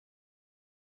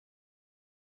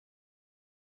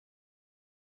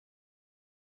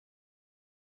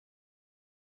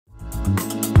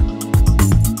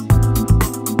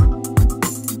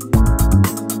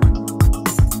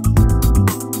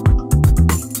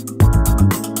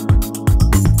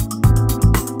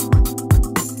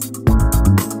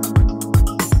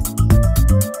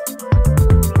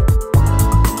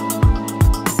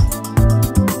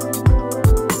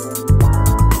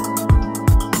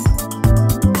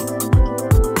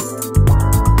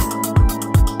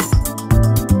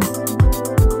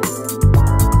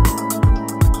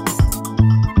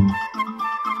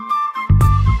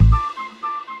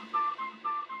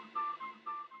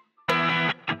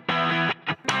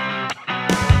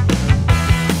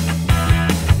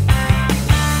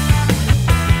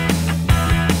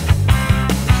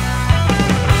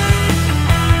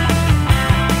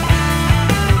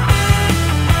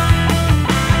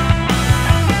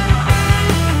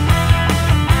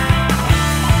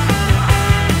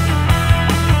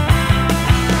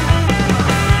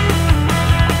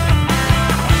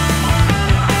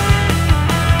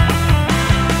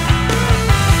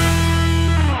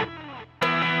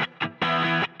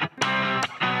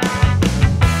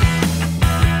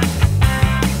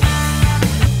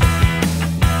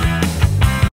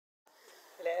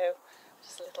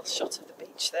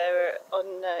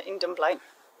in Dunblane.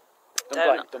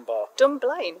 Dunbar.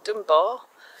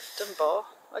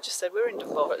 I just said we were in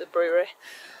Dunbar at the brewery,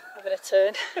 having a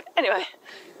turn. Anyway,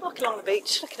 walking along the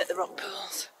beach, looking at the rock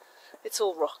pools. It's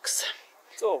all rocks.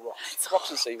 It's all rocks. It's rocks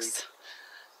and seaweed.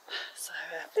 So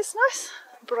it's nice,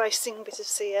 bracing bit of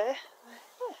sea air.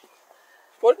 Yeah.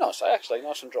 Quite a nice day actually,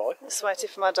 nice and dry. Just waiting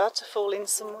for my dad to fall in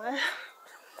somewhere.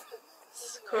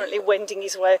 He's currently wending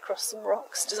his way across some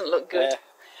rocks. Doesn't look good. Yeah.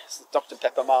 It's the Dr.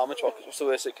 Pepper moment. What's the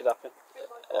worst that could happen?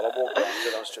 Well, I walk around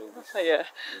to those streams. Yeah.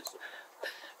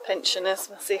 Pensioners,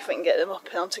 we'll see if we can get them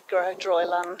up onto dry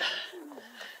land.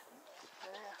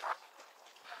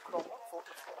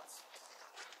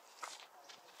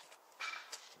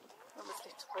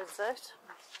 Obviously towards out,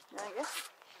 I guess.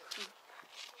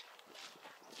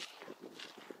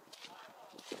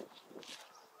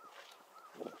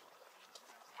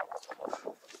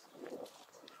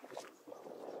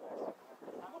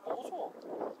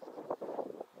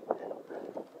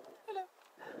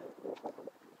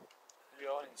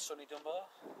 Sunny Dunbar.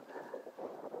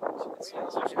 As you can see,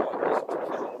 it's actually quite nice.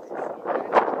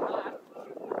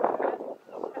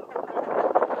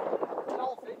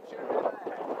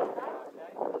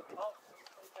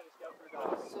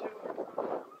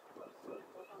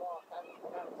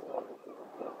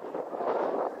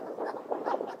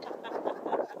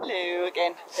 Hello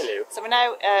again. Hello. So we're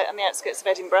now on the outskirts of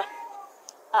Edinburgh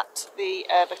at the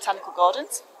Botanical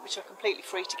Gardens, which are completely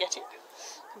free to get in.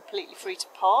 Completely free to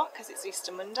park because it's Easter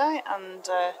Monday, and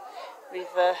we've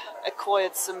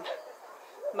acquired some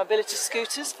mobility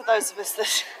scooters for those of us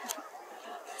that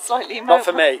slightly mobile. Not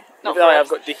for me, Not even for though I us.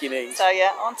 have got dicky knees. So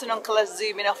yeah, Aunt and Uncle are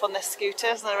zooming off on their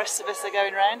scooters, and the rest of us are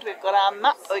going round. We've got our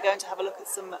map. We're going to have a look at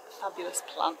some fabulous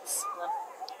plants.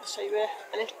 I'll show you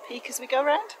a little peek as we go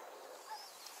round.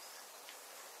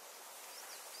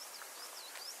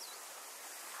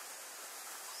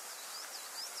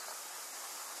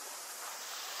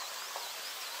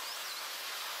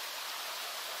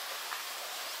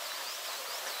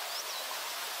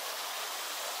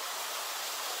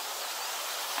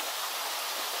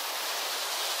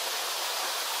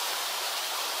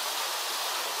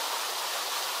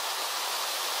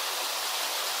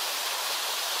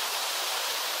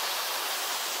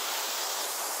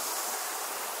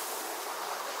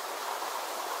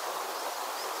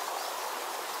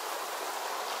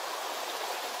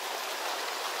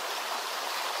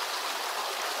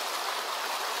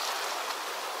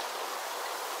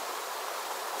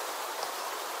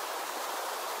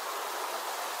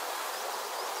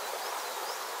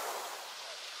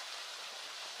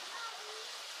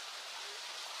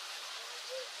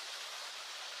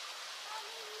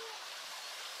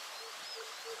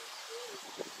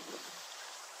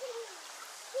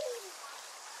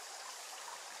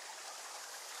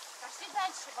 Пошли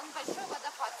дальше, вон большой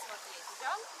водопад смотреть,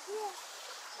 идем?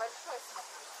 Большой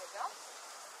смотреть, идем?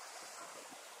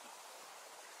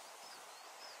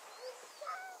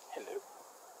 Hello.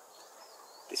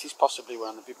 This is possibly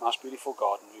one of the most beautiful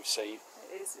gardens we've seen.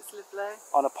 It is, it's lovely.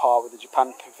 On a par with the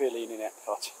Japan Pavilion in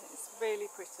Epcot. It's really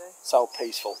pretty. So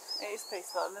peaceful. It is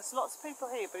peaceful, and there's lots of people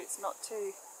here, but it's not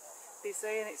too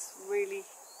busy, and it's really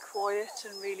quiet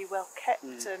and really well kept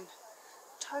and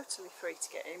totally free to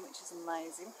get in, which is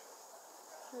amazing.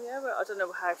 So yeah, well, I don't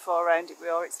know how far around it we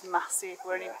are. It's massive.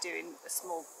 We're only doing a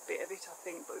small bit of it, I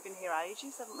think, but we've been here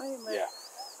ages, haven't we? And we're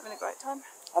having a great time.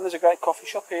 And there's a great coffee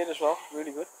shop here as well.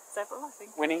 Really good. Several, I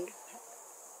think. Winning.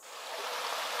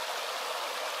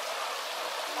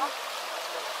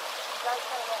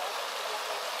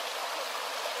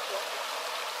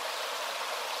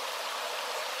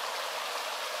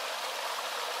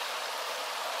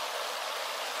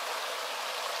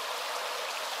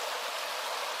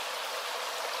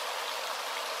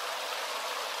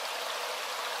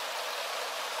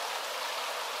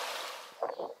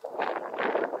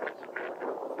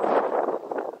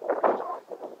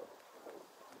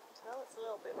 It's a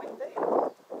little bit windy.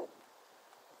 Oh,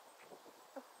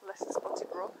 less a spotted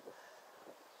rock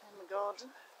in the garden.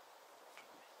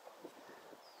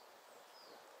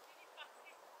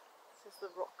 This is the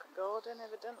rock garden,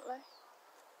 evidently.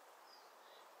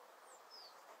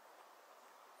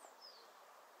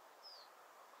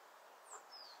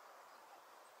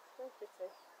 Very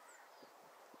pretty.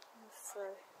 So.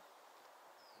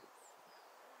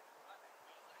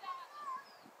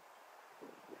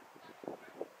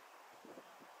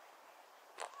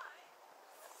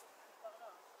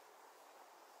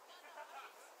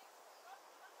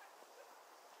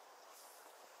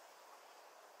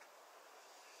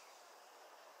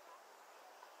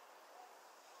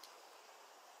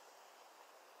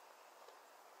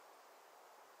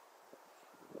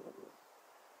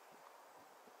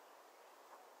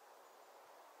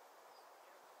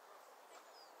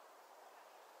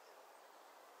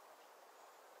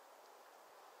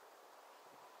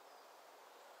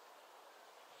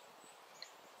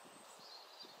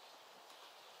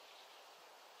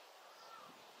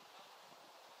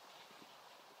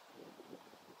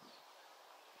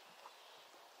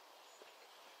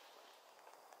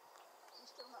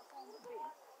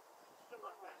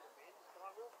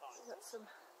 We've got some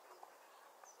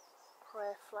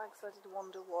prayer flags. I did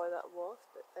wonder why that was,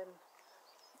 but then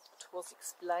it was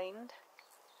explained.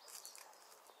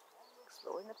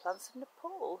 Exploring the plants of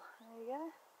Nepal. There you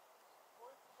go.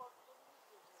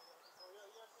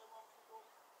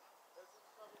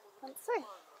 Fancy.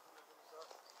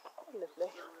 Oh,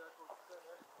 lovely.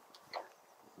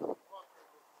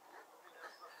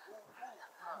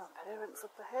 Our parents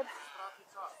up ahead.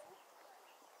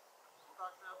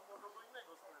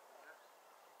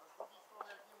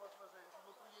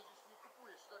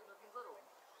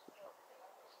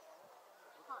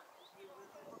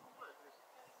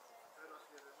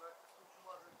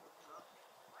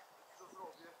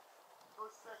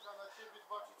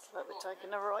 So we're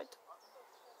taking a right.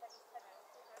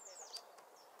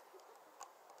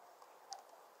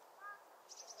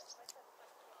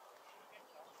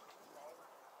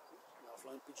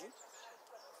 Flying pigeon.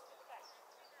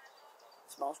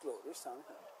 Smells glorious, doesn't it?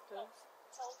 It does.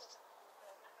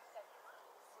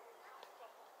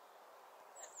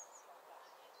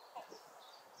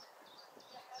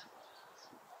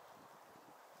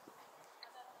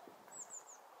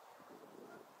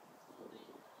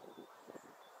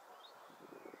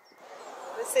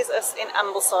 This is us in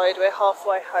Ambleside. We're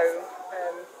halfway home,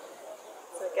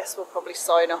 so I guess we'll probably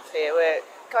sign off here. We're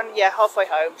gone, yeah, halfway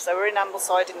home. So we're in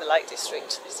Ambleside in the Lake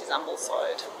District. This is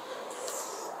Ambleside.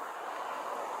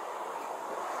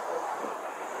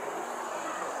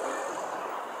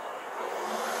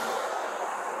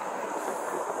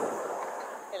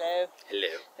 Hello.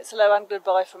 Hello. It's hello and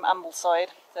goodbye from Ambleside.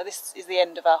 So this is the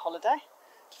end of our holiday.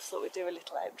 Just thought we'd do a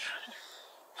little outro.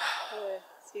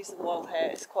 Let's use the wild hair.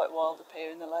 It's quite wild up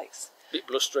here in the lakes. Bit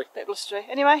blustery. Bit blustery.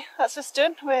 Anyway, that's us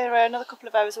done. We're another couple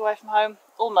of hours away from home.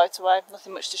 All motorway.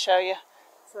 Nothing much to show you.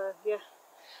 So yeah,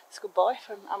 it's goodbye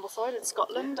from Ambleside in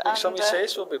Scotland. Next time we see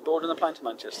us, we'll be boarding the plane to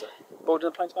Manchester. Boarding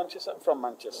the plane to Manchester? From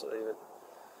Manchester even.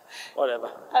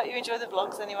 Whatever. Hope you enjoy the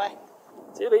vlogs anyway.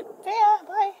 See you, babe. See ya.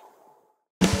 Bye.